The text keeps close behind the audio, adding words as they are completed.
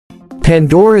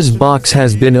Pandora's box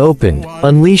has been opened,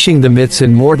 unleashing the myths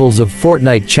and mortals of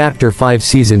Fortnite Chapter 5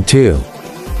 Season 2.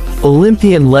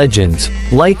 Olympian legends,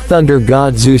 like thunder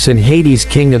god Zeus and Hades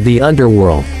king of the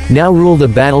underworld, now rule the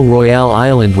Battle Royale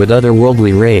island with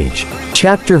otherworldly rage.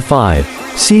 Chapter 5,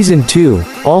 Season 2,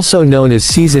 also known as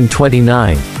Season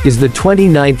 29, is the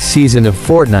 29th season of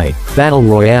Fortnite, Battle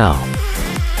Royale.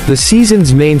 The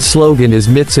season's main slogan is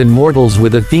Myths and Mortals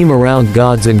with a theme around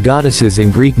gods and goddesses in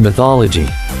Greek mythology.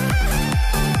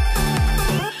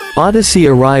 Odyssey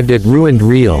arrived at Ruined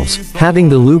Reels, having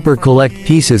the looper collect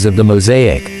pieces of the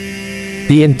mosaic.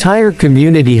 The entire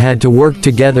community had to work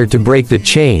together to break the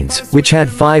chains, which had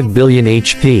 5 billion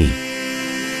HP.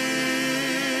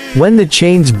 When the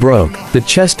chains broke, the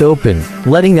chest opened,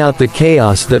 letting out the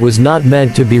chaos that was not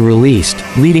meant to be released,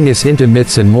 leading us into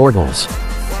Myths and Mortals.